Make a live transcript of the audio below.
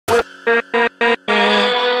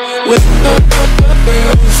What's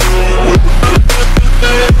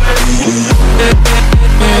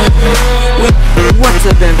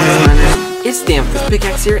up, Amethyst? It's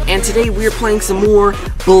TheAmethystPickaxe here, and today we're playing some more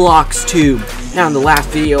Bloxtube. Now, in the last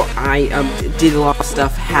video, I did a lot of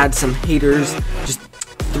stuff, had some haters just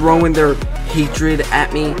throwing their hatred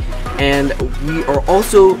at me, and we are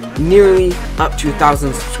also nearly up to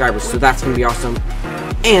 1,000 subscribers, so that's going to be awesome.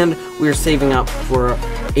 And we're saving up for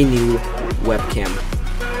a new webcam.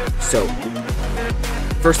 So,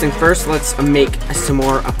 first thing first, let's make some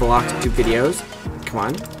more Bloxtube videos. Come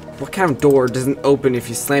on. What kind of door doesn't open if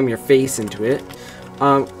you slam your face into it?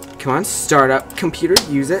 Come on, start up computer,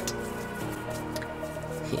 use it.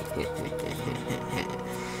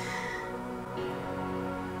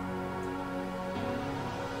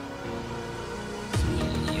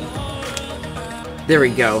 There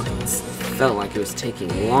we go. It felt like it was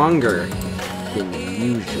taking longer than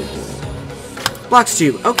usual.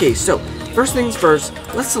 Bloxtube. Okay, so first things first,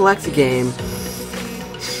 let's select a game.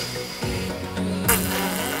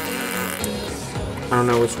 I don't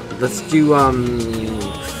know which one. Let's do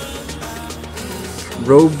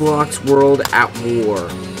Roblox World at War.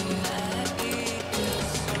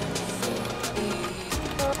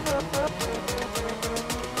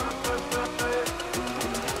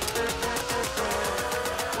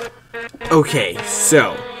 Okay,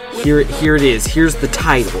 so here it is. Here's the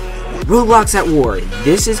title. Roblox at War.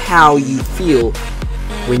 This is how you feel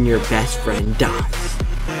when your best friend dies.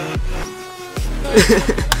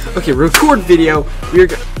 Okay, record video.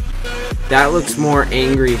 That looks more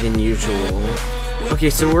angry than usual. Okay,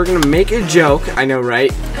 so we're gonna make a joke. I know,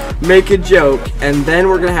 right? Make a joke, and then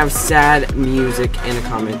we're gonna have sad music and a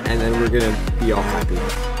comment, and then we're gonna be all happy.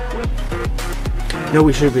 No,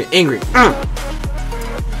 we should be angry.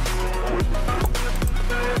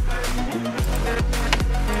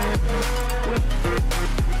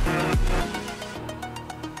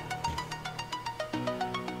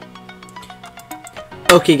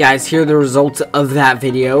 Okay guys, here are the results of that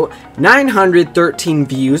video. 913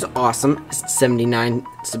 views, awesome. 79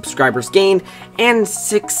 subscribers gained, and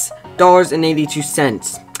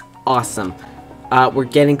 $6.82, awesome. We're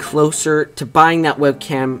getting closer to buying that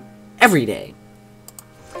webcam every day.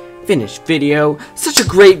 Finished video. Such a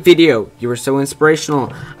great video. You were so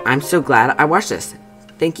inspirational. I'm so glad I watched this.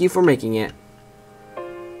 Thank you for making it.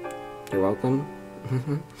 You're welcome.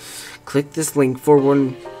 Click this link for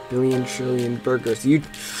 1 billion trillion burgers.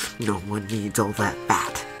 No one needs all that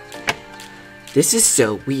fat. This is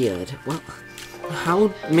so weird. Well,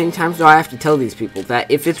 how many times do I have to tell these people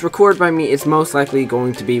that if it's recorded by me, it's most likely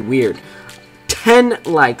going to be weird? 10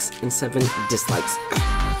 likes and 7 dislikes.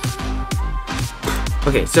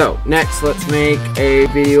 Okay, so next let's make a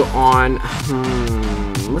video on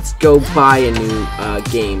let's go buy a new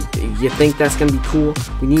game. You think that's gonna be cool?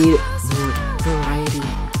 We need more variety.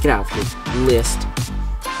 Get out of here. List.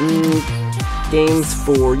 Games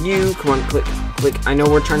for you. Come on, click. I know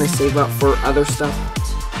we're trying to save up for other stuff.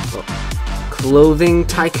 Oh. Clothing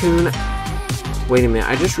Tycoon. Wait a minute.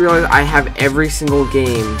 I just realized I have every single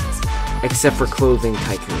game except for Clothing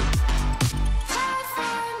Tycoon.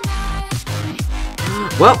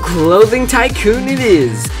 Well, Clothing Tycoon it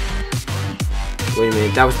is. Wait a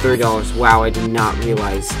minute. That was $30. Wow, I did not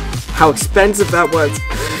realize how expensive that was.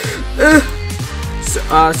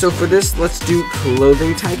 So for this, let's do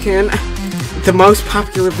Clothing Tycoon, the most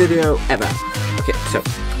popular video ever. Okay, so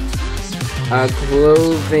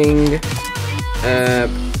Clothing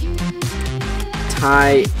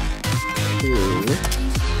Tycoon.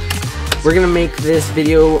 We're gonna make this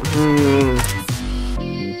video.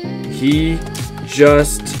 He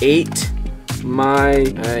just ate my.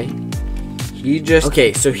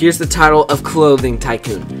 Okay, so here's the title of Clothing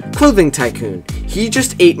Tycoon. Clothing Tycoon. He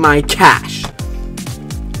just ate my cash.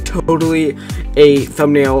 Totally a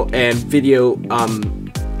thumbnail and video,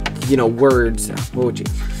 you know, words. What would you?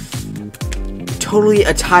 Totally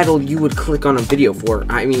a title you would click on a video for.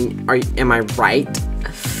 I mean, am I right?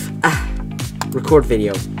 Record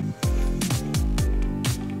video.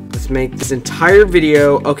 Let's make this entire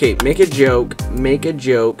video. Okay, make a joke,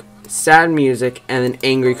 sad music, and an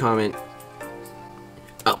angry comment.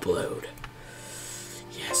 Upload.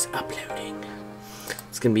 Yes, uploading.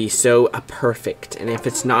 It's gonna be so perfect, and if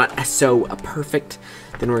it's not so perfect,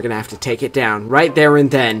 then we're gonna have to take it down right there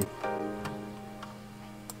and then.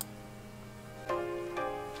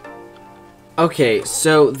 Okay,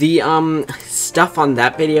 so the stuff on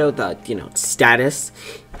that video, the status,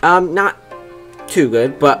 not too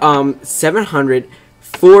good, but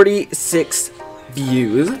 746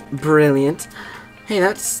 views, brilliant. Hey,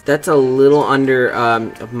 that's a little under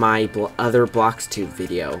my other Bloxtube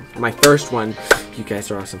video. My first one. You guys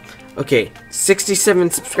are awesome. Okay, 67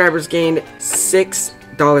 subscribers gained,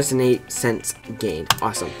 $6.08 gained.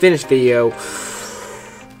 Awesome. Finished video.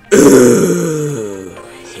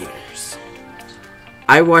 Haters.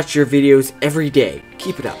 I watch your videos every day.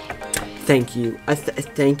 Keep it up. Thank you.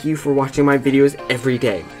 Thank you for watching my videos every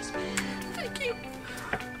day. Thank you.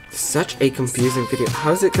 Such a confusing video.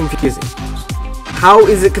 How is it confusing? How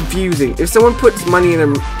is it confusing? If someone puts money in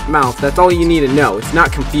their mouth, that's all you need to know. It's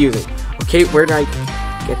not confusing. Okay, where did I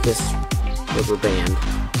get this rubber band?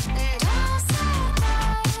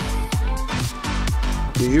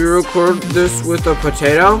 Did you record this with a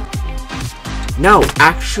potato? No,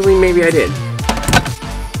 actually, maybe I did.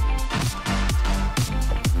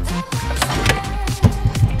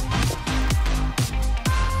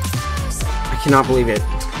 I cannot believe it.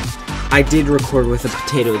 I did record with a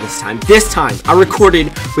potato this time. This time, I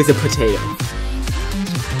recorded with a potato.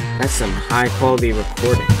 That's some high quality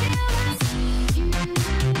recording.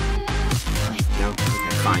 No? Okay,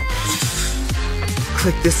 fine.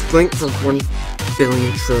 Click this link for 1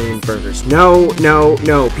 billion trillion burgers. No, no,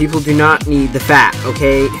 no. People do not need the fat,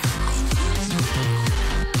 okay?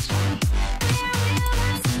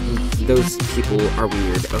 Those people are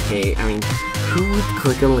weird, okay? I mean, who would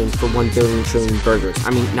click a link for 1 billion trillion burgers? I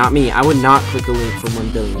mean, not me. I would not click a link for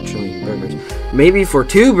 1 billion trillion burgers. Maybe for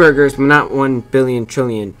 2 burgers, but not 1 billion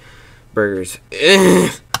trillion burgers.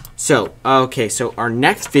 So, okay, so our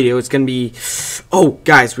next video is going to be... Oh,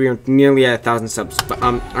 guys, we are nearly at 1,000 subs. But,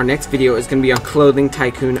 our next video is going to be on Clothing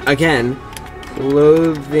Tycoon again.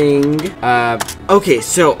 Clothing... Okay,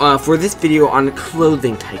 so, for this video on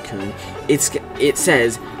Clothing Tycoon, it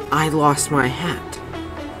says, I lost my hat.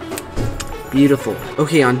 Beautiful.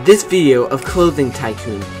 Okay, on this video of Clothing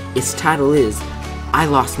Tycoon, its title is, I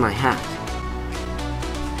lost my hat.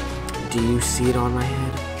 Do you see it on my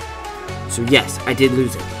head? So yes, I did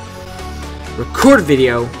lose it. Record a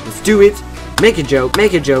video, let's do it, make a joke,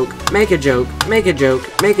 make a joke, make a joke, make a joke,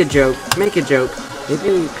 make a joke, make a joke.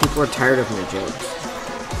 Maybe people are tired of my jokes.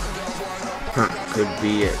 Huh, could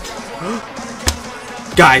be it.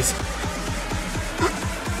 Guys,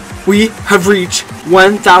 we have reached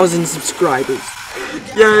 1,000 subscribers.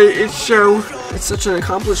 Yay, it's it's such an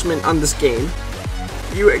accomplishment on this game.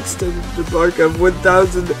 You extended the mark of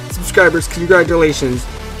 1,000 subscribers. Congratulations.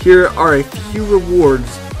 Here are a few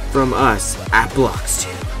rewards from us at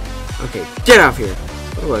Bloxtube. Okay, get out of here.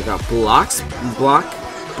 Oh, I got block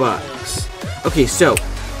bucks. Okay, so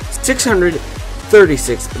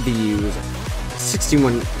 636 views,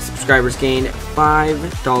 61 subscribers gained,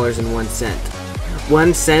 $5.01.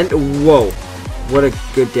 1 cent? Whoa, what a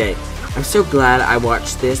good day. I'm so glad I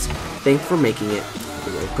watched this. Thanks for making it.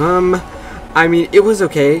 You're welcome. I mean, it was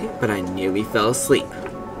okay, but I nearly fell asleep.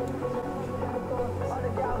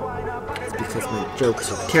 It's because my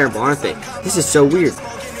jokes are terrible, aren't they? This is so weird.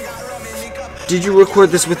 Did you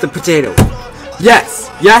record this with the potato? Yes!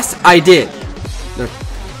 Yes, I did!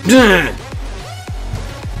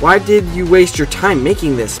 Why did you waste your time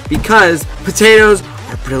making this? Because potatoes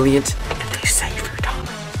are brilliant and they save your time.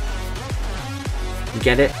 You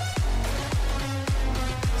get it?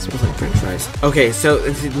 It smells like french fries. Okay, so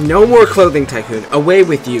no more Clothing Tycoon. Away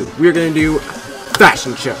with you. We're gonna do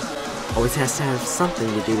fashion show. Always has to have something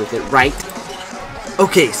to do with it, right?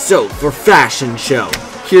 Okay, so for fashion show,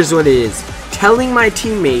 here's what it is. Telling my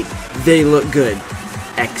teammate they look good.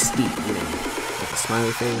 XD, you know, like a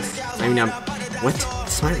smiley face. I mean, what?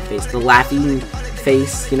 Smiley face. The laughing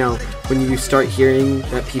face, you know, when you start hearing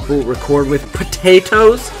that people record with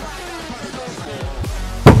potatoes.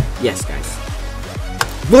 Yes, guys.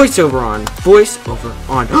 Voiceover on. Voiceover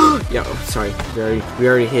on. Yeah, oh, sorry. We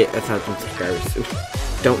already hit 1,000 subscribers. Oops.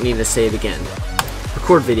 Don't need to say it again.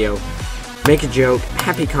 Record video. Make a joke.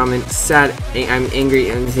 Happy comment. Sad. I'm angry.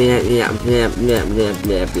 And I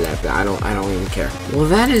don't even care. Well,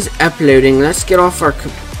 that is uploading. Let's get off our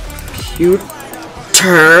computer.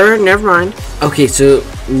 Never mind. Okay, so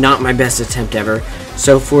not my best attempt ever.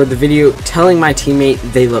 So for the video telling my teammate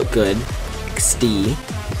they look good, XD,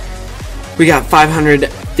 we got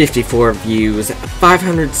 554 views,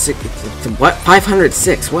 506, what?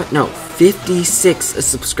 506, what? No, 56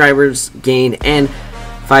 subscribers gained, and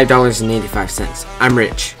 $5.85. I'm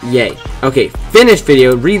rich. Yay. Okay, finished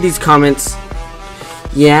video. Read these comments.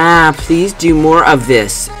 Yeah, please do more of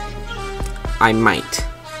this. I might.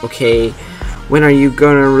 Okay. When are you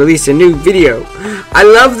gonna release a new video? I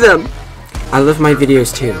love them. I love my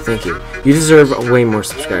videos too. Thank you. You deserve way more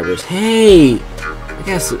subscribers. Hey, I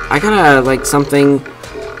guess I got a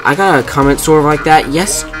I got a comment sort of like that.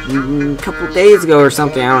 Yes, a couple days ago or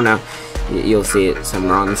something. I don't know. You'll see it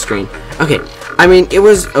somewhere on the screen. Okay, I mean, it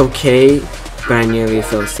was okay, but I nearly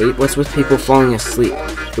fell asleep. What's with people falling asleep?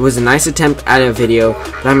 It was a nice attempt at a video,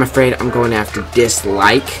 but I'm afraid I'm going to have to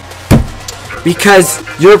dislike. Because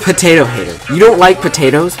you're a potato hater. You don't like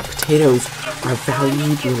potatoes? Potatoes are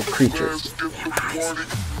valued little creatures. They have eyes.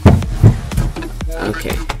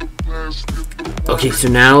 Okay. Okay, so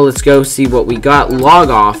now let's go see what we got. Log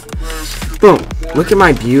off. Boom. Look at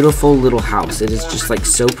my beautiful little house. It is just like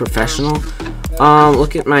so professional.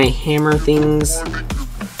 Look at my hammer things.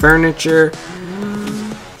 Furniture.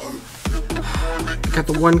 Got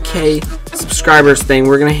the 1K subscribers thing.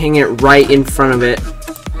 We're gonna hang it right in front of it.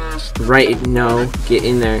 No, get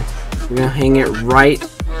in there. We're gonna hang it right.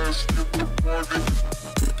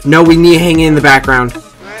 No, we need to hang it in the background.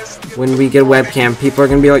 When we get a webcam, people are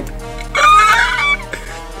gonna be like,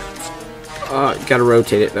 gotta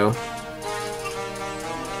rotate it though.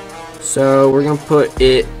 So we're gonna put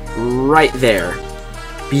it right there.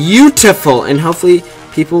 Beautiful, and hopefully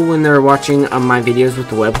people, when they're watching my videos with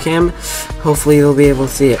the webcam, hopefully they'll be able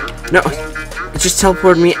to see it. No, it just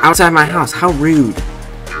teleported me outside my house. How rude.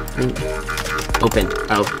 Open.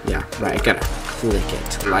 Oh, yeah, right. I gotta click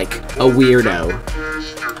it like a weirdo.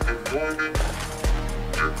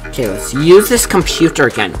 Okay, let's use this computer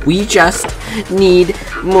again. We just need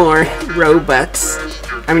more Robux.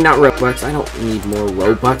 I mean, not Robux. I don't need more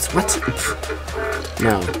Robux. What?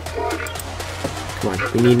 No. Come on,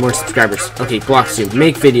 we need more subscribers. Okay, Bloxtube,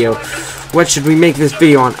 make video. What should we make this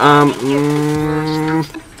video on?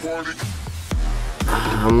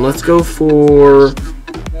 Let's go for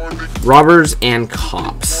robbers and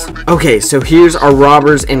cops. Okay, so here's our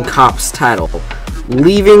robbers and cops title.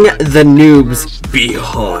 Leaving the noobs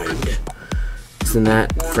behind. Isn't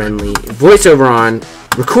that friendly? Voiceover on.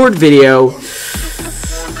 Record video.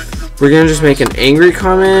 We're gonna just make an angry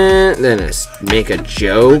comment, then make a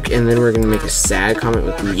joke, and then we're gonna make a sad comment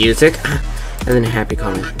with music, and then a happy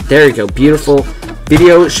comment. There you go. Beautiful.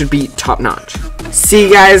 Video should be top notch. See,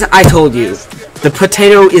 guys, I told you. The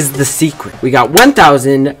potato is the secret. We got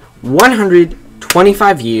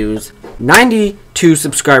 1,125 views, 92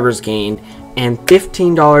 subscribers gained, and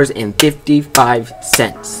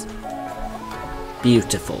 $15.55.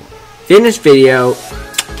 Beautiful. Finished video.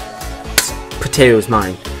 Potato is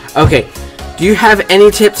mine. Okay, do you have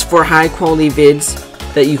any tips for high quality vids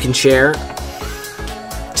that you can share?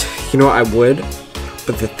 You know what, I would,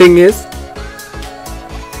 but the thing is,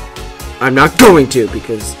 I'm not going to,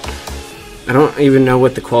 because I don't even know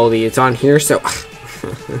what the quality is on here, so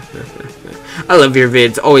I love your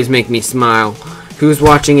vids, always make me smile. Who's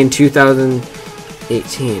watching in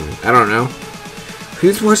 2018? I don't know.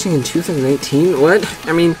 Who's watching in 2018? What?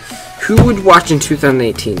 I mean, who would watch in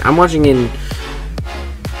 2018? I'm watching in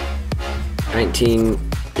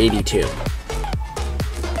 1982.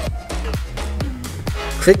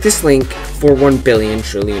 Click this link for 1 billion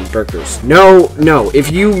trillion burgers. No,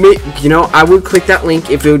 if you know, I would click that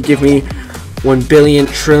link if it would give me 1 billion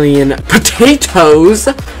trillion potatoes.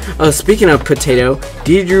 Speaking of potato,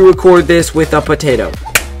 did you record this with a potato?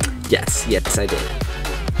 Yes, I did.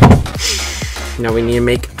 Now we need to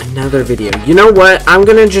make another video. You know what? I'm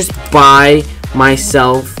gonna just buy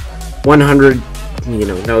myself 100.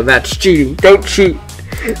 No, that's cheating. Don't cheat.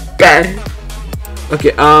 Bad.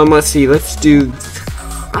 Okay, let's see. Let's do,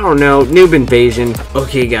 I don't know, Noob Invasion.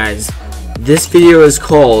 Okay, guys. This video is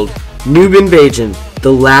called Noob Invasion,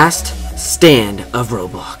 the last stand of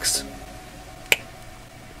Roblox.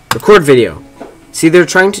 Record video. See, they're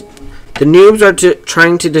trying to, the noobs are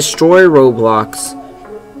trying to destroy Roblox.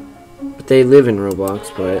 But they live in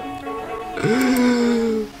Roblox, but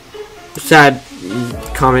sad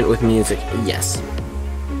comment with music. Yes.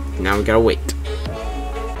 Now we gotta wait.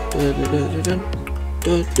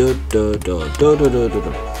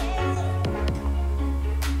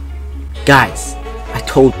 Guys, I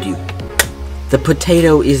told you. The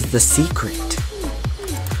potato is the secret.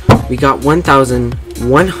 We got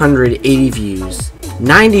 1,180 views,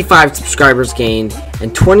 95 subscribers gained,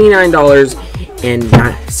 and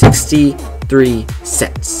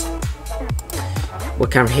 $29.63.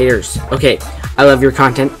 What kind of haters? Okay, I love your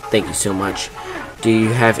content. Thank you so much. Do you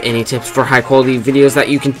have any tips for high quality videos that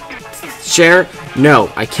you can share? No,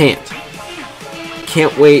 I can't.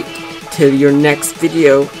 Can't wait till your next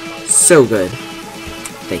video. So good.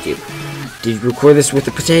 Thank you. Did you record this with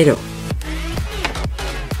a potato?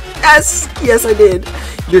 Yes, I did.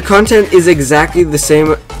 Your content is exactly the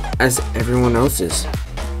same as everyone else's.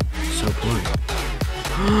 So boring.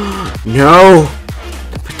 No!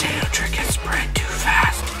 The potato trick has spread too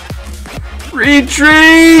fast.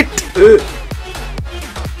 Retreat!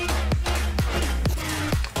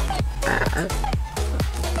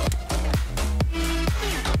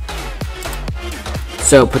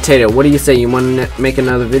 So, Potato, what do you say? You want to make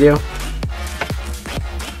another video?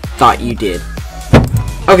 Thought you did.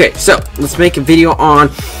 Okay, so let's make a video on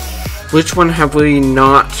which one have we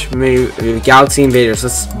not made? Galaxy Invaders.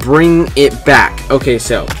 Let's bring it back. Okay,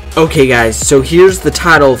 guys, so here's the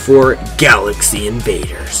title for Galaxy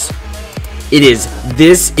Invaders.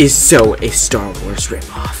 This is so a Star Wars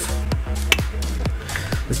ripoff.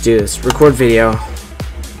 Let's do this. Record video.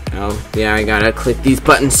 Oh, yeah, I gotta click these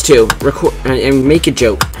buttons too. Record and make a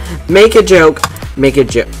joke. Make a joke. Make a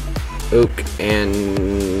joke. Oak and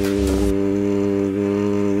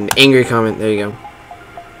angry comment. There you go.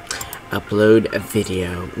 Upload a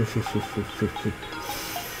video.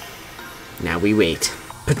 Now we wait.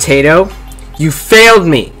 Potato, you failed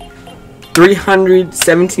me.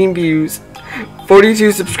 317 views,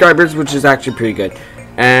 42 subscribers, which is actually pretty good,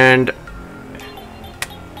 and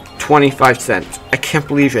 25 cents. I can't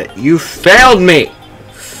believe it. You failed me.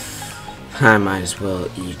 I might as well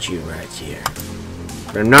eat you right here.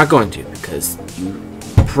 But I'm not going to, because you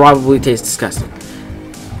probably taste disgusting.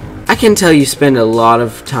 I can tell you spend a lot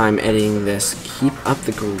of time editing this. Keep up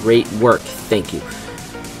the great work. Thank you.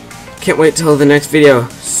 Can't wait till the next video.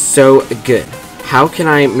 So good. How can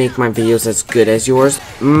I make my videos as good as yours?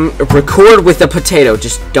 Record with a potato.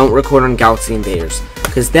 Just don't record on Galaxy Invaders,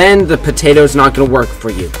 because then the potato's not going to work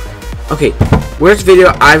for you. Okay, worst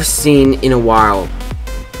video I've seen in a while.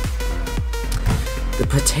 The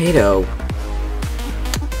potato.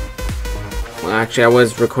 Well, actually, I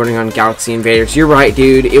was recording on Galaxy Invaders. You're right,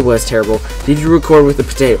 dude. It was terrible. Did you record with the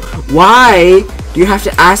potato? Why do you have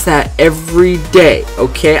to ask that every day?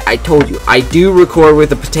 Okay, I told you. I do record with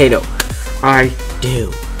the potato. I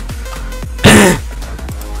do.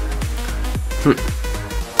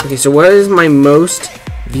 Okay, so what is my most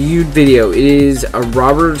viewed video? It is a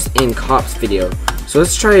robbers and cops video. So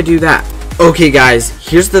let's try to do that. Okay, guys,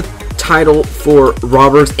 here's the title for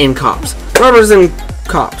robbers and cops. Robbers and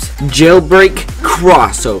cops jailbreak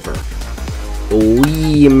crossover. Oh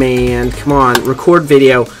yeah, man, come on, record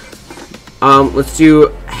video. Let's do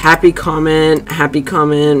happy comment,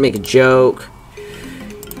 make a joke,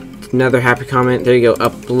 another happy comment. There you go.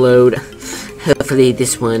 Upload. Hopefully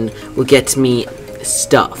this one will get me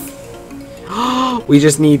stuff. We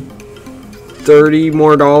just need $30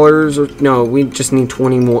 more, or no, we just need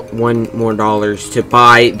 $21 more to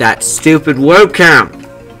buy that stupid webcam.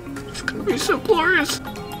 It's gonna be so glorious.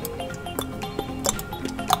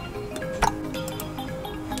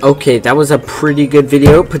 Okay, that was a pretty good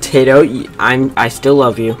video, Potato. I still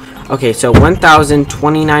love you. Okay, so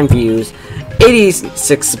 1,029 views,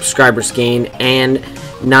 86 subscribers gained, and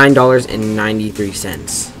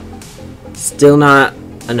 $9.93. Still not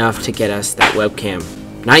enough to get us that webcam.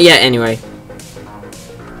 Not yet, anyway.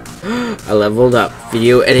 I leveled up.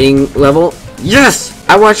 Video editing level. Yes!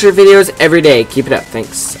 I watch your videos every day. Keep it up.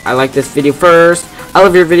 Thanks. I like this video first. I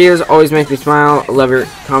love your videos. Always make me smile. I love your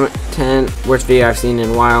content. Worst video I've seen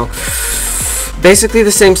in a while. Basically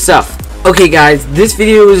the same stuff. Okay, guys. This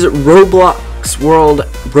video is Roblox World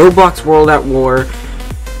at War.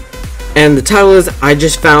 And the title is I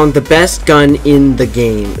just found the best gun in the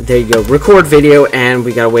game. There you go. Record video, and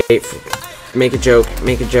we gotta wait for make a joke,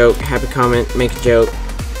 happy comment, make a joke.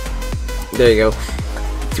 There you go.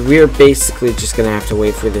 So we are basically just gonna have to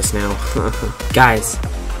wait for this now. Guys,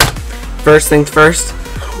 first things first,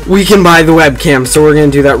 we can buy the webcam, so we're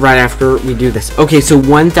gonna do that right after we do this. Okay, so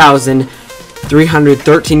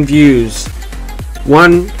 1,313 views,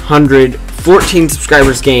 114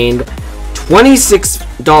 subscribers gained,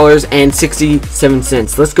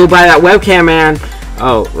 $26.67. Let's go buy that webcam, man.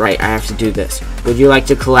 Oh, right, I have to do this. Would you like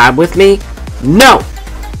to collab with me? No!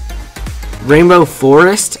 Rainbow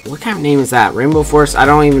Forest? What kind of name is that? Rainbow Forest? I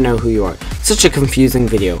don't even know who you are. Such a confusing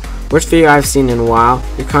video. Worst video I've seen in a while.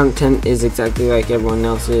 Your content is exactly like everyone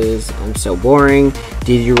else's. I'm so boring.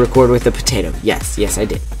 Did you record with a potato? Yes, I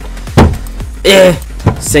did.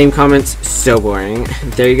 Same comments. So boring.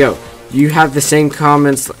 There you go. You have the same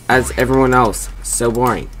comments as everyone else. So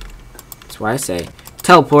boring. That's why I say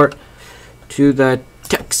teleport to the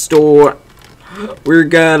tech store. We're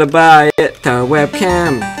gonna buy it. The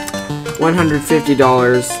webcam.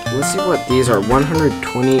 $150. Let's see what these are.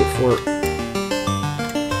 124.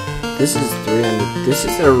 This is 300. This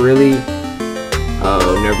is a really.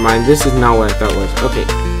 Oh, never mind. This is not what I thought it was. Okay,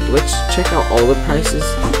 let's check out all the prices.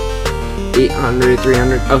 800,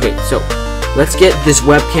 300. Okay, so let's get this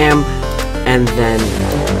webcam. And then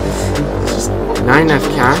just not enough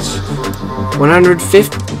cash.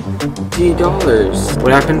 $150.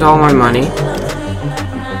 What happened to all my money?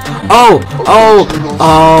 Oh!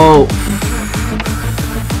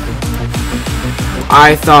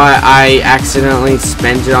 I thought I accidentally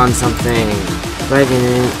spent it on something. Driving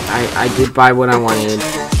in. I did buy what I wanted.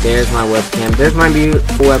 There's my webcam. There's my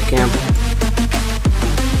beautiful webcam.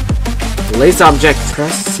 Place object.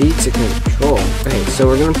 Press C to control. Okay, so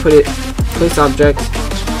we're gonna place object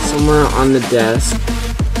somewhere on the desk.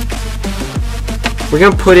 We're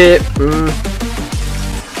gonna put it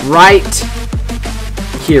right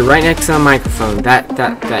here, right next to the microphone. That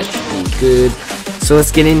should be good. So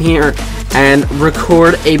let's get in here and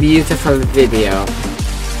record a beautiful video.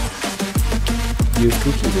 Use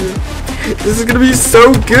computer. This is gonna be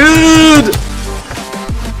so good.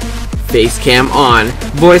 Face cam on,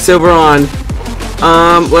 voiceover on.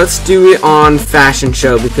 Let's do it on fashion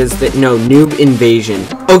show because no, noob invasion.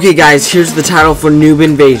 Okay guys, here's the title for noob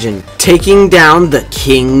invasion. Taking down the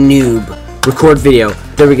king noob. Record video.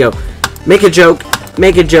 There we go. Make a joke.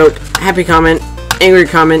 Happy comment. Angry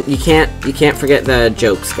comment. You can't forget the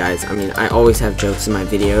jokes, guys. I mean, I always have jokes in my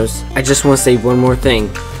videos. I just want to say one more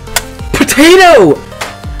thing. Potato!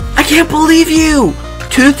 I can't believe you!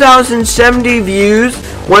 2,070 views,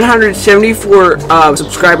 174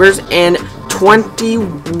 subscribers, and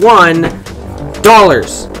 $21.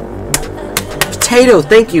 Potato,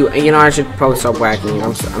 thank you. You know, I should probably stop whacking you.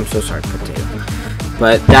 I'm so sorry, Potato.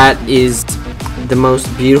 But that is the most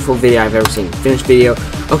beautiful video I've ever seen. Finished video.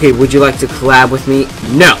 Okay, would you like to collab with me?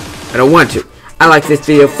 No, I don't want to. I like this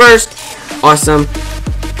video first. Awesome.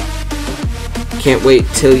 Can't wait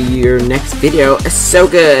till your next video. It's so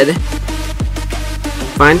good.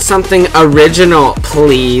 Find something original,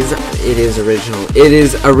 please. It is original. It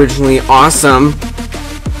is originally awesome.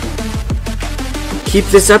 Keep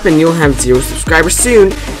this up and you'll have 0 subscribers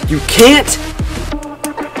soon. You can't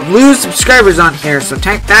lose subscribers on here, so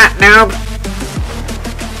take that, noob.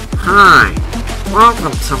 Hi.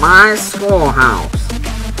 Welcome to my schoolhouse.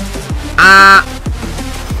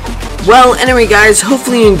 Well, anyway guys,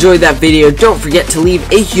 hopefully you enjoyed that video. Don't forget to leave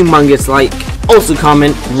a humongous like. Also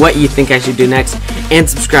comment what you think I should do next. And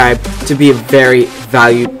subscribe to be a very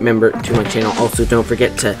valued member to my channel. Also, don't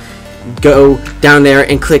forget to go down there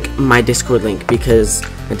and click my Discord link because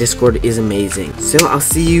my Discord is amazing. So I'll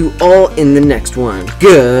see you all in the next one.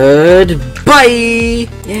 Goodbye!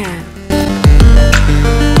 Yeah.